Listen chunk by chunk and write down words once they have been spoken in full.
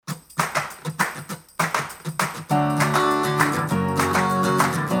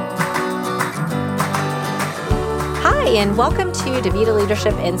And welcome to DaVita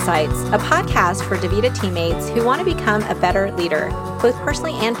Leadership Insights, a podcast for DaVita teammates who want to become a better leader, both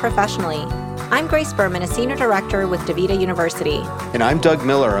personally and professionally. I'm Grace Berman, a Senior Director with DaVita University. And I'm Doug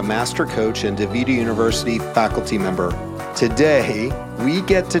Miller, a Master Coach and DaVita University faculty member. Today, we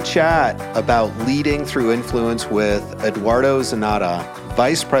get to chat about leading through influence with Eduardo Zanatta,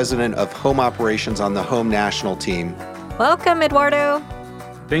 Vice President of Home Operations on the Home National Team. Welcome, Eduardo.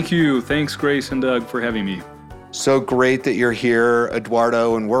 Thank you. Thanks, Grace and Doug, for having me. So great that you're here,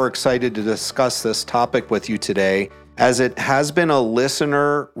 Eduardo, and we're excited to discuss this topic with you today, as it has been a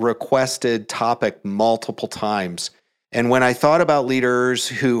listener-requested topic multiple times. And when I thought about leaders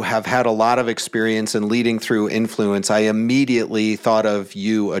who have had a lot of experience in leading through influence, I immediately thought of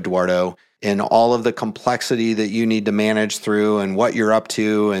you, Eduardo, and all of the complexity that you need to manage through and what you're up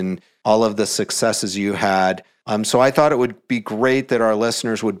to and all of the successes you had. So I thought it would be great that our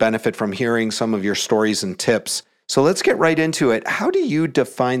listeners would benefit from hearing some of your stories and tips. So let's get right into it. How do you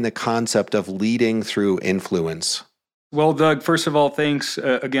define the concept of leading through influence? Well, Doug, first of all, thanks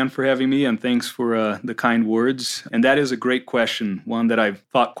again for having me, and thanks for the kind words. And that is a great question, one that I've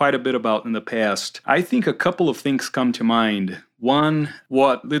thought quite a bit about in the past. I think a couple of things come to mind. One,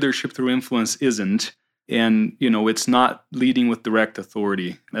 what leadership through influence isn't. And, it's not leading with direct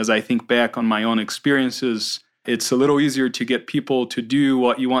authority. As I think back on my own experiences, it's a little easier to get people to do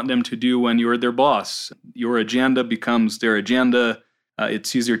what you want them to do when you're their boss. Your agenda becomes their agenda.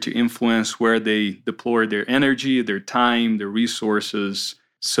 It's easier to influence where they deploy their energy, their time, their resources.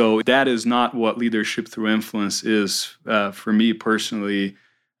 So that is not what leadership through influence is for me personally.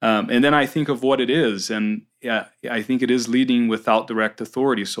 And then I think of what it is, and I think it is leading without direct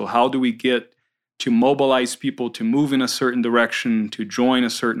authority. So how do we get to mobilize people to move in a certain direction, to join a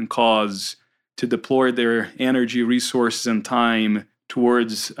certain cause, to deploy their energy, resources, and time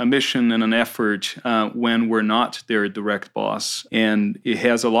towards a mission and an effort when we're not their direct boss. And it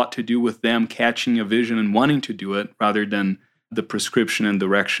has a lot to do with them catching a vision and wanting to do it rather than the prescription and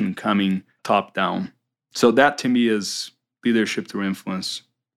direction coming top down. So that to me is leadership through influence.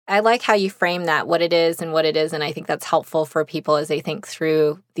 I like how you frame that, what it is and what it isn't. I think that's helpful for people as they think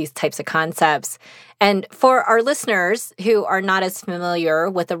through these types of concepts. And for our listeners who are not as familiar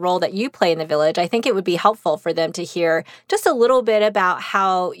with the role that you play in the Village, I think it would be helpful for them to hear just a little bit about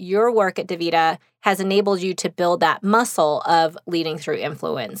how your work at DaVita has enabled you to build that muscle of leading through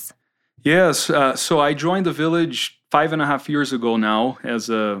influence. Yes. So I joined the Village 5.5 years ago now as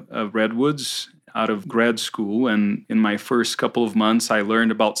a Redwoods out of grad school. And in my first couple of months, I learned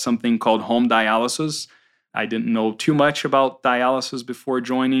about something called home dialysis. I didn't know too much about dialysis before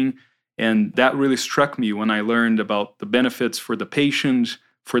joining. And that really struck me when I learned about the benefits for the patient,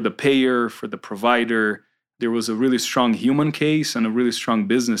 for the payer, for the provider. There was a really strong human case and a really strong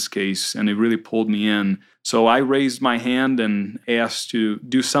business case, and it really pulled me in. So I raised my hand and asked to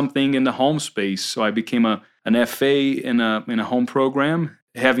do something in the home space. So I became an FA in a home program,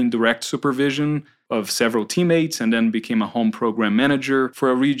 having direct supervision of several teammates, and then became a home program manager for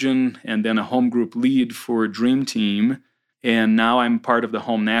a region, and then a home group lead for a dream team. And now I'm part of the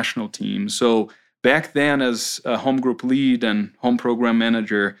home national team. So back then as a home group lead and home program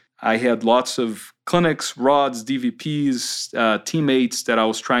manager, I had lots of clinics, RODs, DVPs, teammates that I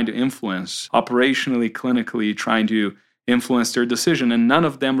was trying to influence, operationally, clinically, trying to influence their decision. And none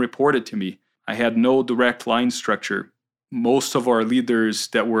of them reported to me. I had no direct line structure. Most of our leaders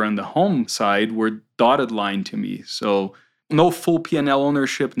that were on the home side were dotted line to me. So no full P&L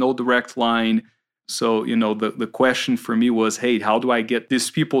ownership, no direct line. So, the question for me was, hey, how do I get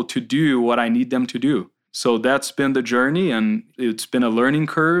these people to do what I need them to do? So that's been the journey, and it's been a learning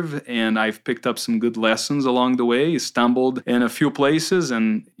curve, and I've picked up some good lessons along the way, stumbled in a few places,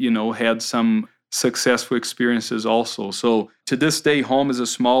 and, had some successful experiences also. So to this day, home is a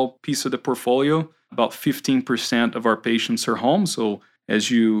small piece of the portfolio. About 15% of our patients are home. So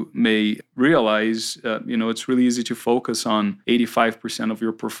as you may realize, it's really easy to focus on 85% of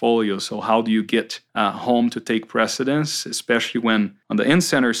your portfolio. So how do you get home to take precedence, especially when on the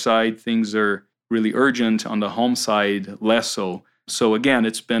in-center side, things are really urgent, on the home side, less so. So again,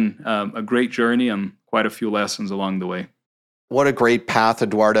 it's been a great journey and quite a few lessons along the way. What a great path,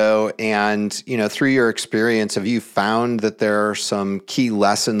 Eduardo. And, through your experience, have you found that there are some key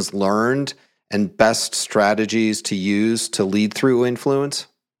lessons learned and best strategies to use to lead through influence?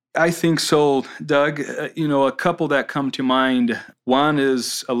 I think so, Doug. A couple that come to mind. One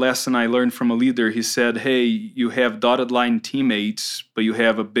is a lesson I learned from a leader. He said, hey, you have dotted line teammates, but you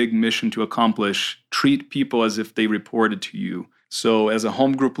have a big mission to accomplish. Treat people as if they reported to you. So as a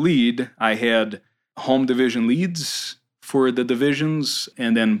home group lead, I had home division leads, for the divisions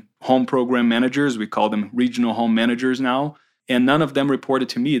and then home program managers. We call them regional home managers now. And none of them reported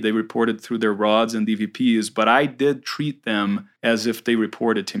to me. They reported through their RODs and DVPs, but I did treat them as if they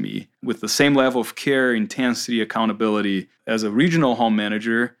reported to me with the same level of care, intensity, accountability. As a regional home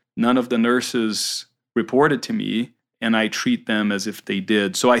manager, none of the nurses reported to me, and I treat them as if they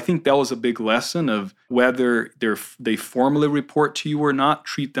did. So I think that was a big lesson of whether they formally report to you or not,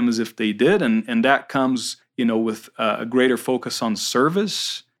 treat them as if they did. And that comes, with a greater focus on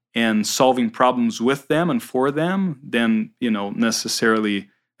service and solving problems with them and for them than, necessarily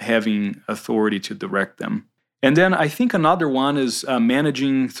having authority to direct them. And then I think another one is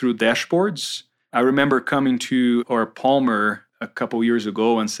managing through dashboards. I remember coming to our Palmer a couple years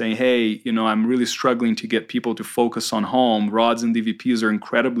ago and saying, hey, I'm really struggling to get people to focus on home. RODs and DVPs are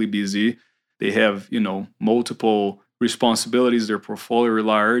incredibly busy. They have, multiple responsibilities. Their portfolio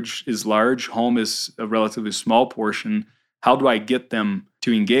is large. Home is a relatively small portion. How do I get them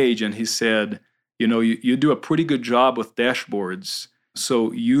to engage? And he said, you do a pretty good job with dashboards.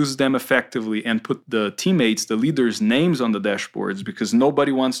 So use them effectively and put the teammates, the leaders' names on the dashboards, because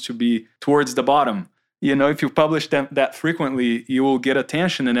nobody wants to be towards the bottom. If you publish that frequently, you will get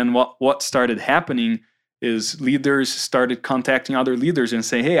attention. And then what started happening is leaders started contacting other leaders and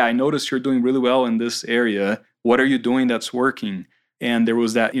saying, hey, I noticed you're doing really well in this area. What are you doing that's working? And there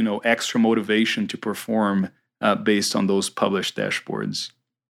was that, extra motivation to perform based on those published dashboards.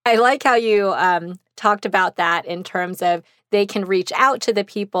 I like how you talked about that in terms of they can reach out to the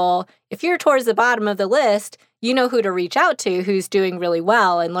people. If you're towards the bottom of the list, you know who to reach out to, who's doing really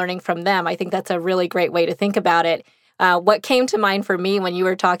well, and learning from them. I think that's a really great way to think about it. What came to mind for me when you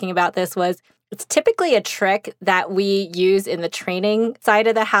were talking about this was it's typically a trick that we use in the training side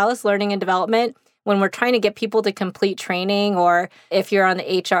of the house, learning and development, when we're trying to get people to complete training, or if you're on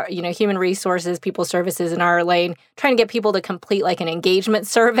the HR, human resources, people services in our lane, trying to get people to complete like an engagement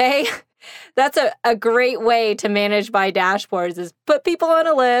survey. That's a great way to manage by dashboards is put people on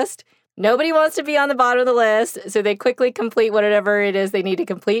a list. Nobody wants to be on the bottom of the list, so they quickly complete whatever it is they need to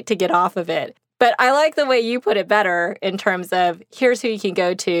complete to get off of it. But I like the way you put it better in terms of here's who you can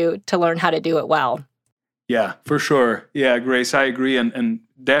go to learn how to do it well. Yeah, for sure. Yeah, Grace, I agree. And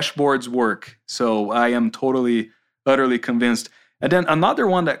dashboards work. So I am utterly convinced. And then another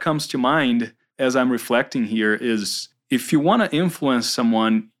one that comes to mind as I'm reflecting here is if you want to influence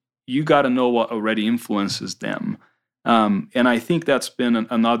someone, you got to know what already influences them. And I think that's been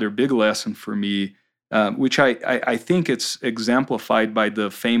another big lesson for me, which I think it's exemplified by the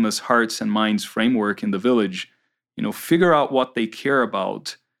famous Hearts and Minds framework in the Village. Figure out what they care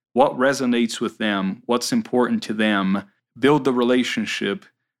about, what resonates with them, what's important to them, build the relationship.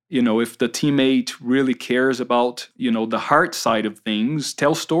 If the teammate really cares about, the heart side of things,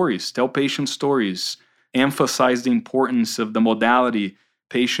 tell stories, tell patient stories, emphasize the importance of the modality,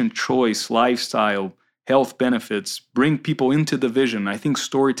 patient choice, lifestyle, health benefits, bring people into the vision. I think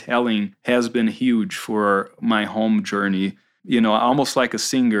storytelling has been huge for my home journey. Almost like a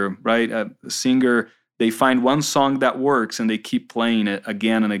singer, right? A singer, they find one song that works and they keep playing it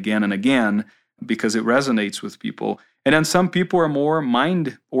again and again and again because it resonates with people. And then some people are more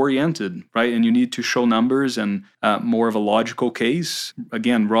mind-oriented, right? And you need to show numbers and more of a logical case.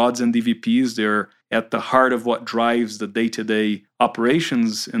 Again, RODs and DVPs, they're at the heart of what drives the day-to-day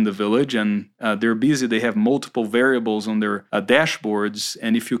operations in the Village. And they're busy. They have multiple variables on their dashboards.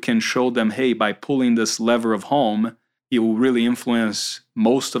 And if you can show them, hey, by pulling this lever of home, it will really influence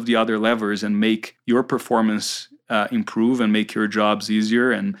most of the other levers and make your performance improve and make your jobs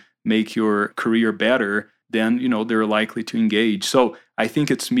easier and make your career better, then, they're likely to engage. So I think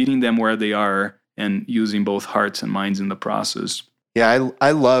it's meeting them where they are and using both hearts and minds in the process. Yeah,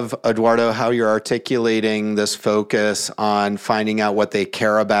 I love, Eduardo, how you're articulating this focus on finding out what they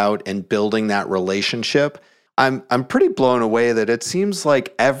care about and building that relationship. I'm pretty blown away that it seems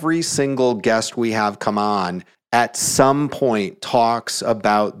like every single guest we have come on at some point talks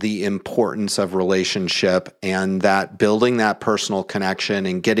about the importance of relationship and that building that personal connection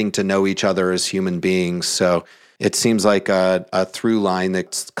and getting to know each other as human beings. So it seems like a through line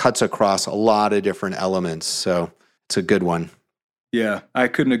that cuts across a lot of different elements. So it's a good one. Yeah, I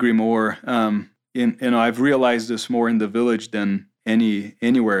couldn't agree more. I've realized this more in the Village than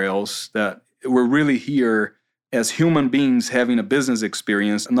anywhere else, that we're really here as human beings having a business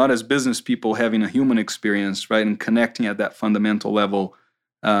experience, not as business people having a human experience, right? And connecting at that fundamental level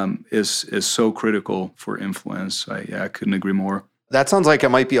is so critical for influence. I couldn't agree more. That sounds like it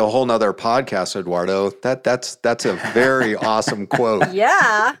might be a whole nother podcast, Eduardo. That's a very awesome quote.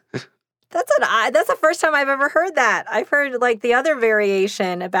 Yeah. That's the first time I've ever heard that. I've heard like the other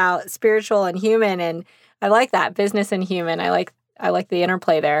variation about spiritual and human, and I like that. Business and human. I like the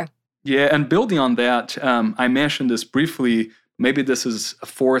interplay there. Yeah, and building on that, I mentioned this briefly. Maybe this is a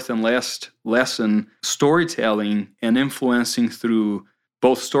fourth and last lesson: storytelling and influencing through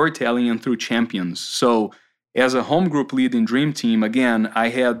both storytelling and through champions. So as a home group lead in Dream Team, again, I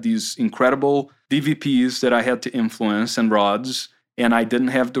had these incredible DVPs that I had to influence and rods, and I didn't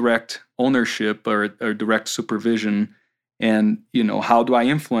have direct ownership or direct supervision. And, how do I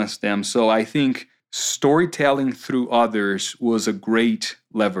influence them? So I think storytelling through others was a great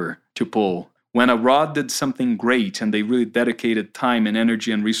lever to pull. When a rod did something great and they really dedicated time and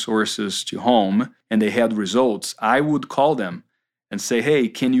energy and resources to home and they had results, I would call them and say, hey,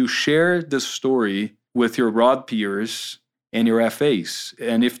 can you share this story with your rod peers and your FAs?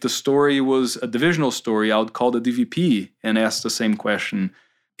 And if the story was a divisional story, I would call the DVP and ask the same question.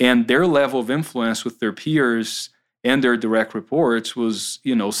 And their level of influence with their peers and their direct reports was,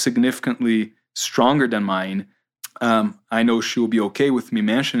 significantly stronger than mine. I know she will be okay with me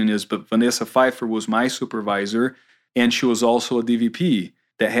mentioning this, but Vanessa Pfeiffer was my supervisor, and she was also a DVP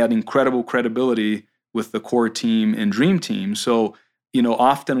that had incredible credibility with the core team and Dream Team. So,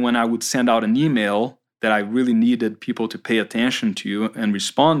 often when I would send out an email that I really needed people to pay attention to and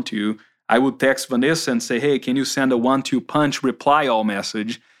respond to, I would text Vanessa and say, hey, can you send a 1-2 punch reply all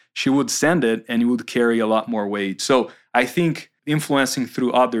message? She would send it, and it would carry a lot more weight. So I think influencing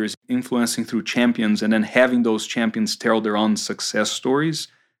through others, influencing through champions, and then having those champions tell their own success stories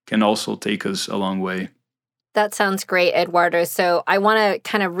can also take us a long way. That sounds great, Eduardo. So I want to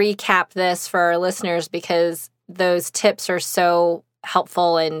kind of recap this for our listeners because those tips are so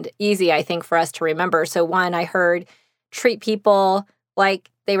helpful and easy, I think, for us to remember. So one, I heard treat people like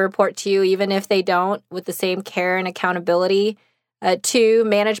they report to you, even if they don't, with the same care and accountability. 2,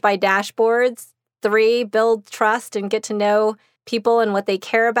 manage by dashboards. 3, build trust and get to know people and what they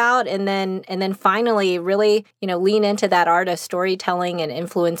care about. And then finally, really, lean into that art of storytelling and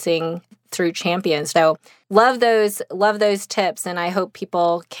influencing through champions. So love those tips. And I hope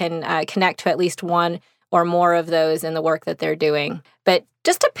people can connect to at least one or more of those in the work that they're doing. But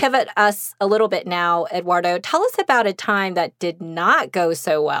just to pivot us a little bit now, Eduardo, tell us about a time that did not go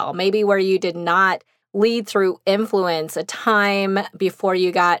so well, maybe where you did not lead through influence, a time before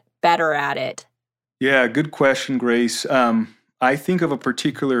you got better at it. Yeah, good question, Grace. I think of a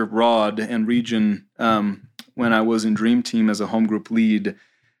particular rod and region when I was in Dream Team as a home group lead.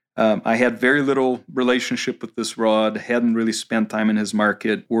 I had very little relationship with this rod, hadn't really spent time in his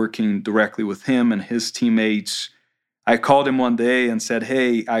market working directly with him and his teammates. I called him one day and said,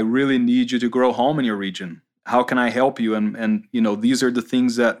 hey, I really need you to grow home in your region. How can I help you? And these are the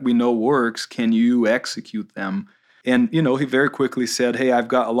things that we know works. Can you execute them? And, he very quickly said, hey, I've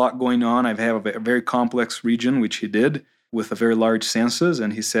got a lot going on. I have a very complex region, which he did, with a very large census.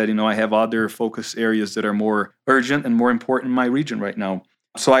 And he said, I have other focus areas that are more urgent and more important in my region right now.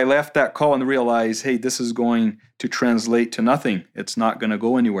 So I left that call and realized, hey, this is going to translate to nothing. It's not going to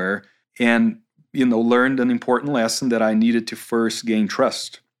go anywhere. And, learned an important lesson that I needed to first gain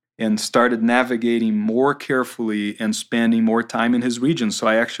trust and started navigating more carefully and spending more time in his region. So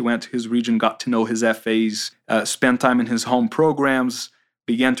I actually went to his region, got to know his FAs, spent time in his home programs,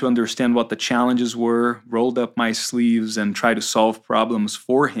 began to understand what the challenges were, rolled up my sleeves and tried to solve problems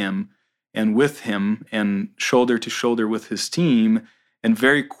for him and with him and shoulder to shoulder with his team. And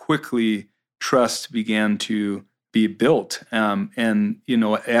very quickly, trust began to be built.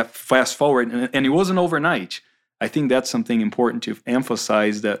 Fast forward, and it wasn't overnight. I think that's something important to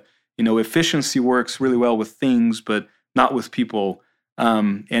emphasize, that, efficiency works really well with things, but not with people.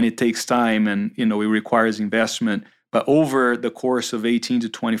 And it takes time and, it requires investment. But over the course of 18 to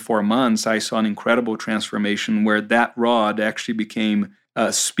 24 months, I saw an incredible transformation where that rod actually became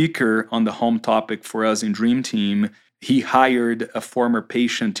a speaker on the home topic for us in Dream Team. He hired a former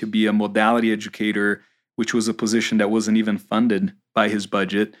patient to be a modality educator, which was a position that wasn't even funded by his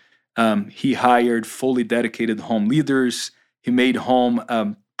budget. He hired fully dedicated home leaders. He made home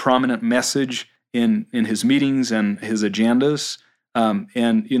a prominent message in his meetings and his agendas,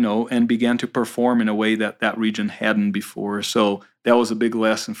 and began to perform in a way that region hadn't before. So that was a big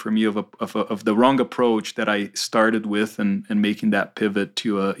lesson for me of the wrong approach that I started with, and making that pivot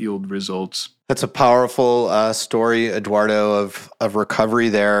to yield results. That's a powerful story, Eduardo, of recovery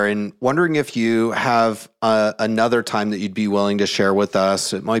there. And wondering if you have another time that you'd be willing to share with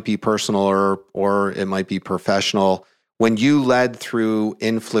us. It might be personal or it might be professional, when you led through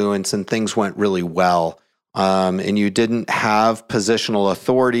influence and things went really well, and you didn't have positional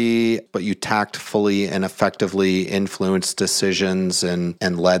authority, but you tactfully and effectively influenced decisions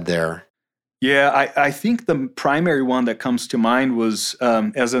and led there. Yeah, I think the primary one that comes to mind was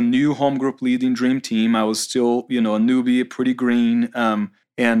as a new home group leading Dream Team, I was still, a newbie, pretty green,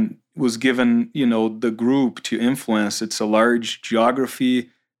 and was given, the group to influence. It's a large geography.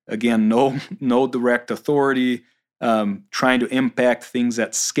 Again, no direct authority, trying to impact things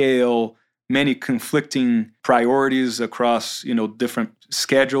at scale, many conflicting priorities across, different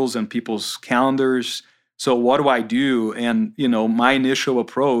schedules and people's calendars. So what do I do? And, my initial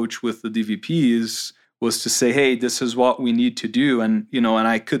approach with the DVPs was to say, hey, this is what we need to do. And, and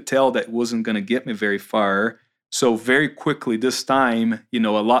I could tell that it wasn't going to get me very far. So very quickly this time, a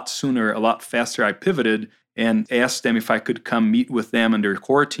lot sooner, a lot faster, I pivoted and asked them if I could come meet with them and their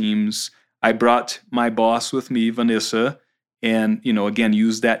core teams. I brought my boss with me, Vanessa, and, again,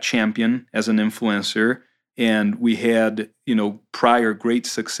 used that champion as an influencer. And we had, prior great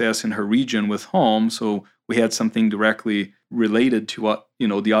success in her region with home. So we had something directly related to what,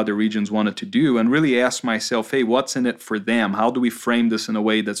 the other regions wanted to do, and really asked myself, hey, what's in it for them? How do we frame this in a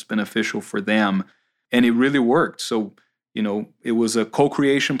way that's beneficial for them? And it really worked. So, it was a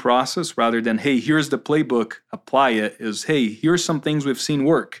co-creation process rather than, hey, here's the playbook, apply it, is, hey, here's some things we've seen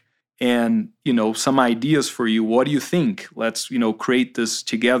work and, some ideas for you. What do you think? Let's, create this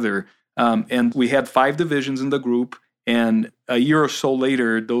together. And we had 5 divisions in the group. And a year or so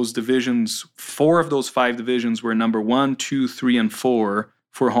later, those divisions, 4 of those 5 divisions were number 1, 2, 3, and 4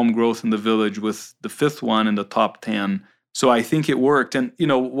 for home growth in the village, with the 5th one in the top 10. So I think it worked. And,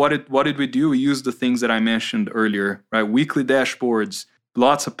 what did we do? We used the things that I mentioned earlier, right? Weekly dashboards,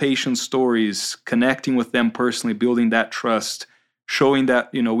 lots of patient stories, connecting with them personally, building that trust, showing that,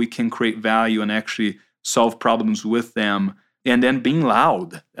 we can create value and actually solve problems with them. And then being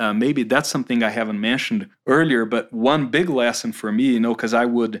loud. Maybe that's something I haven't mentioned earlier, but one big lesson for me, because I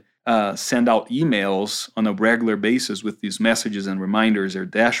would send out emails on a regular basis with these messages and reminders or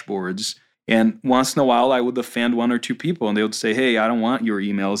dashboards. And once in a while, I would offend 1 or 2 people, and they would say, hey, I don't want your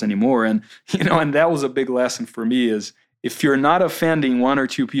emails anymore. And, and that was a big lesson for me, is if you're not offending 1 or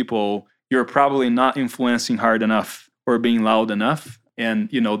 2 people, you're probably not influencing hard enough or being loud enough. And,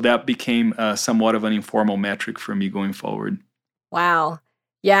 that became somewhat of an informal metric for me going forward. Wow.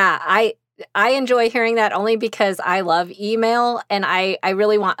 Yeah, I enjoy hearing that only because I love email, and I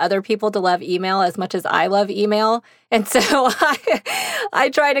really want other people to love email as much as I love email. And so I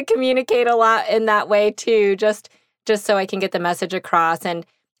try to communicate a lot in that way too, just so I can get the message across. And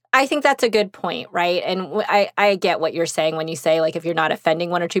I think that's a good point, right? And I get what you're saying when you say, like, if you're not offending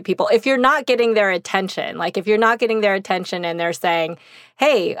 1 or 2 people, if you're not getting their attention, like if you're not getting their attention and they're saying,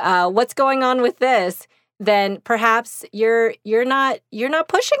 hey, what's going on with this? Then perhaps you're not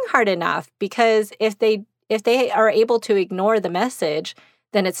pushing hard enough, because if they are able to ignore the message,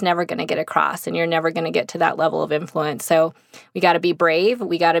 then it's never going to get across, and you're never going to get to that level of influence. So we got to be brave,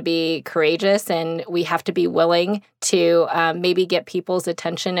 we got to be courageous, and we have to be willing to maybe get people's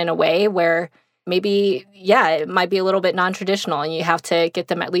attention in a way where maybe, it might be a little bit non-traditional, and you have to get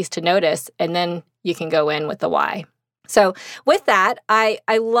them at least to notice, and then you can go in with the why. So with that, I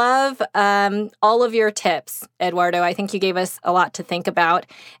love all of your tips, Eduardo. I think you gave us a lot to think about.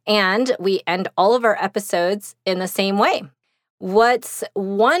 And we end all of our episodes in the same way. What's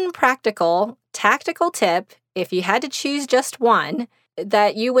one practical, tactical tip, if you had to choose just one,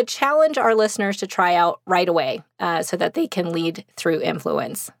 that you would challenge our listeners to try out right away so that they can lead through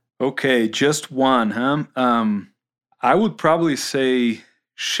influence? Okay, just one, huh? I would probably say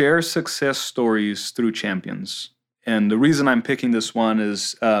share success stories through champions. And the reason I'm picking this one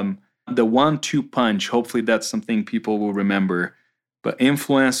is the 1-2 punch. Hopefully that's something people will remember. But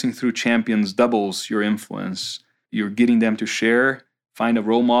influencing through champions doubles your influence. You're getting them to share, find a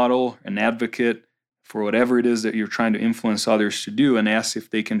role model, an advocate for whatever it is that you're trying to influence others to do, and ask if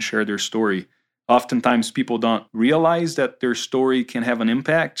they can share their story. Oftentimes people don't realize that their story can have an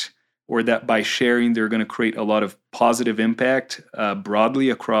impact, or that by sharing they're going to create a lot of positive impact broadly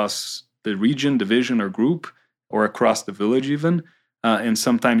across the region, division, or group, or across the village even, and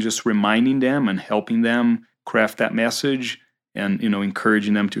sometimes just reminding them and helping them craft that message and,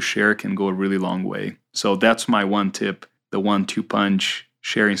 encouraging them to share can go a really long way. So that's my one tip, the 1-2 punch,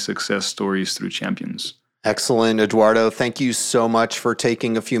 sharing success stories through champions. Excellent, Eduardo. Thank you so much for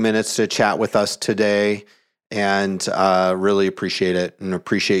taking a few minutes to chat with us today, and really appreciate it and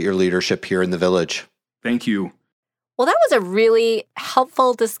appreciate your leadership here in the village. Thank you. Well, that was a really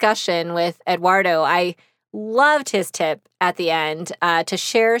helpful discussion with Eduardo. I loved his tip at the end to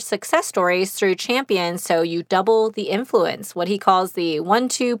share success stories through champions so you double the influence, what he calls the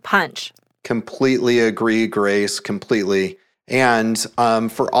 1-2 punch. Completely agree, Grace, completely. And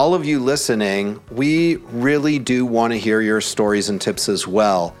for all of you listening, we really do want to hear your stories and tips as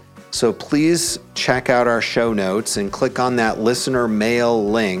well. So please check out our show notes and click on that listener mail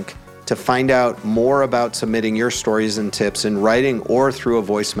link to find out more about submitting your stories and tips in writing or through a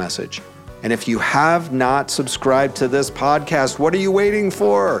voice message. And if you have not subscribed to this podcast, what are you waiting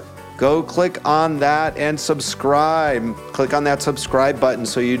for? Go click on that and subscribe. Click on that subscribe button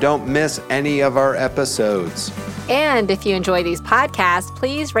so you don't miss any of our episodes. And if you enjoy these podcasts,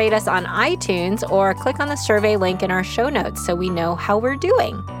 please rate us on iTunes or click on the survey link in our show notes so we know how we're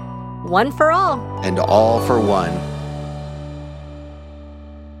doing. One for all. And all for one.